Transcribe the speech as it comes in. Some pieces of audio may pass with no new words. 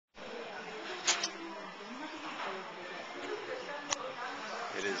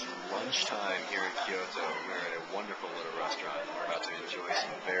is lunchtime here in Kyoto. We're at a wonderful little restaurant. We're about to enjoy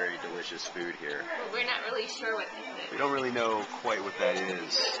some very delicious food here. We're not really sure what this is. We don't really know quite what that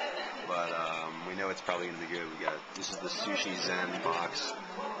is, but we know it's probably going to be good. This is the Sushi Zen box.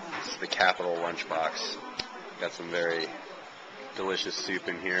 This is the Capital lunch box. Got some very delicious soup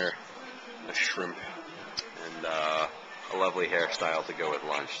in here, a shrimp, and a lovely hairstyle to go with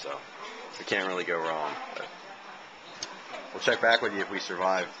lunch. So we can't really go wrong. But we'll check back with you if we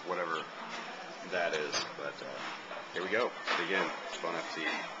survive whatever that is. But here we go. Dig in. Bon appetit.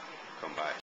 Come by.